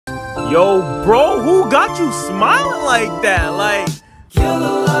Yo, bro, who got you smiling like that? Like, kill the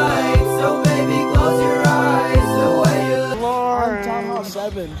lights, so baby, close your eyes. The way you look. I'm Tom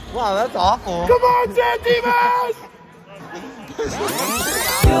 7. Wow, that's awful. Come on, San Dimas!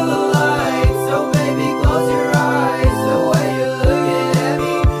 Kill the lights, so baby, close your eyes. The way you're looking at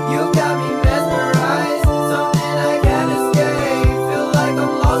me, you got me mesmerized. Something I can't escape, feel like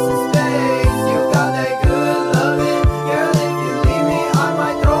I'm lost in space. You got that good loving, girl, if you leave me, I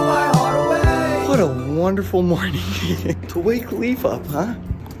might throw my heart away. What a wonderful morning to wake Leaf up, huh?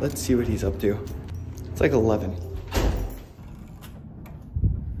 Let's see what he's up to. It's like 11.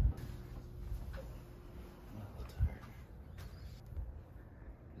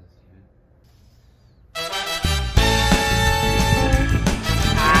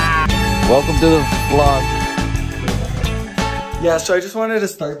 Welcome to the vlog. Yeah, so I just wanted to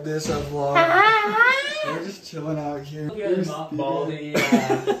start this vlog. We're just chilling out here.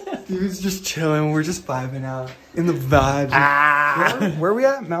 Steven's just chilling. We're just vibing out in the vibes. Where are we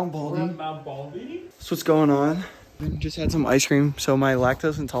at? Mount Baldy. Mount Baldy? That's what's going on. We just had some ice cream, so my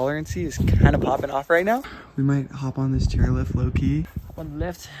lactose intolerance is kind of popping off right now. We might hop on this chairlift low key. Hop on the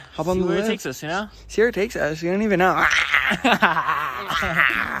lift. Hop on the where lift. it takes us, you know? See where it takes us. You don't even know.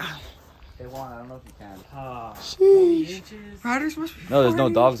 Hey Juan, I don't know if you can. Sheesh. Riders must be No, there's no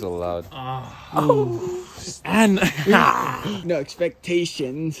dogs allowed. And no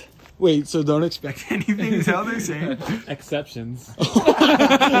expectations. Wait, so don't expect anything is how they're saying. exceptions.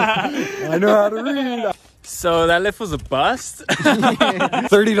 I know how to read. So that lift was a bust.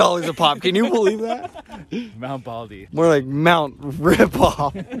 $30 a pop. Can you believe that? Mount Baldy. More like Mount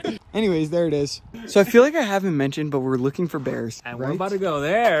Rip-Off. Anyways, there it is. So I feel like I haven't mentioned, but we're looking for bears. And right? we're about to go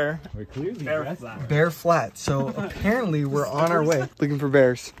there. We're clearly Bear Flat. So apparently we're on our way. Looking for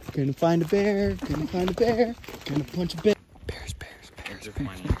bears. Gonna find a bear. Gonna find a bear. Gonna punch a bear. Bears, bears, bears.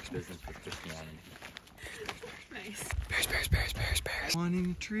 Bears, bears, bears, bears, bears. One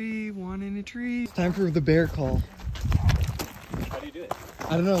in a tree, one in a tree. It's time for the bear call. How do you do it?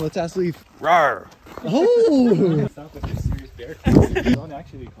 I don't know, let's ask Leaf. Rawr! Oh! Sounds like a serious bear. You don't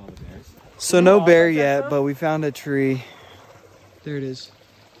actually call the bears. So no bear yet, but we found a tree. There it is.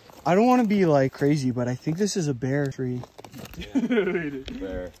 I don't want to be like crazy, but I think this is a bear tree.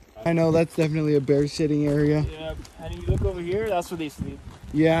 Bear. I know, that's definitely a bear sitting area. Yeah, and you look over here, that's where they sleep.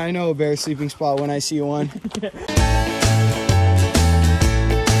 Yeah, I know a bear sleeping spot when I see one.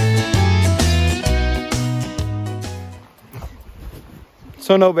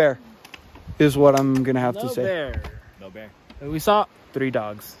 So no bear is what I'm gonna have to say. Bear. No bear. We saw 3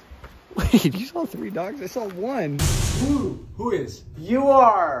 dogs. Wait, you saw 3 dogs? I saw 1. Who is? You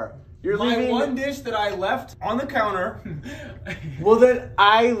are. You're My leaving. one dish that I left on the counter. Well, then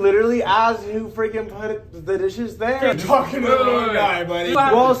I literally asked who freaking put the dishes there. You're talking to the wrong guy, buddy.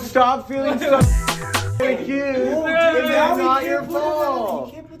 Well, stop feeling so accused. It's not your You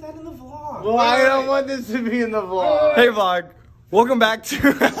fault. can't put that in the vlog. Well, I don't want this to be in the vlog. Hey vlog, welcome back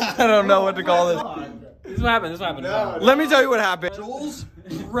to, I don't know what to call this. This is what happened, Let me tell you what happened. Joel's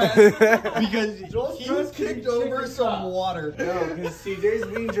Because he kicked over some water. No, because CJ's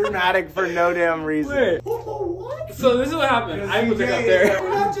being dramatic for no damn reason. So this is what happened. I put the cup there.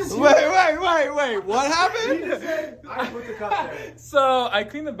 Wait, what happened? I put the cup there. So I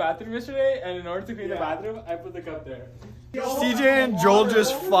cleaned the bathroom yesterday, and in order to clean the bathroom, I put the cup there. CJ and Joel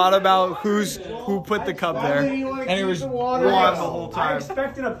just fought about who put the cup there. And it was water Juan the whole I time.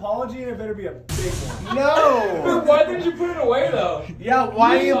 expect an apology and it better be a big one. No. Why didn't you put it away though? Yeah,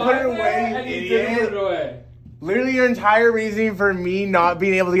 why do you saw put it there away, and you you didn't put it idiot? away. Literally, your entire reason for me not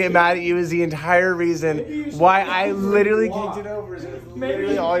being able to get mad at you is the entire reason why I literally kicked it over. So it's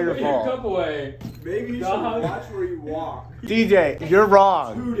literally all your Put your cup fault. away. Maybe you should Dog. watch where you walk. DJ, you're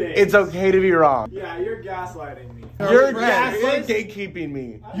wrong. 2 days. It's okay to be wrong. Yeah, you're gaslighting me. You're friends. gatekeeping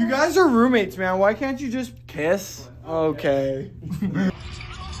me. You guys are roommates, man. Why can't you just... Kiss? Okay.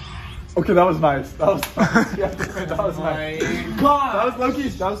 Okay, that was nice. That was nice. Yeah, that was nice. God! That was Loki.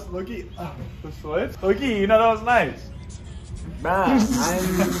 That was Loki. The switch? Loki, you know that was nice. Bruh, I'm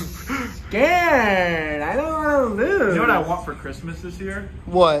scared. I don't want to lose. You know what I want for Christmas this year?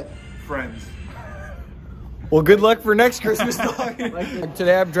 What? Friends. Well, good luck for next Christmas, dog.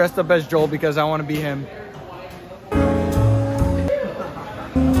 Today I'm dressed up as Joel because I want to be him.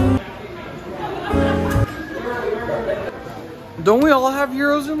 Don't we all have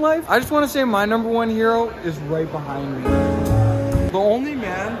heroes in life? I just want to say my #1 hero is right behind me. The only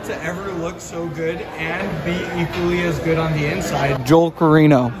man to ever look so good and be equally as good on the inside, Joel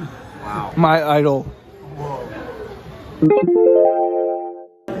Carino. Wow. My idol. Whoa.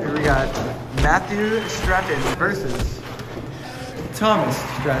 Here we got Matthew Stratton versus Thomas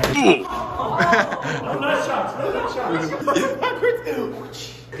Stratton.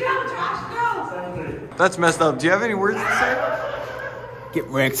 That's messed up. Do you have any words to say? Get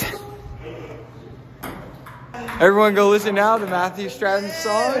wrecked. Everyone go listen now to Matthew Stratton's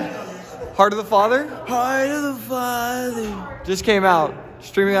song, Heart of the Father. Heart of the Father. Just came out,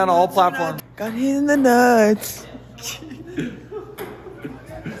 streaming on all platforms. Got hit in the nuts.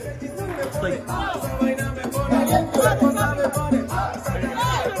 Like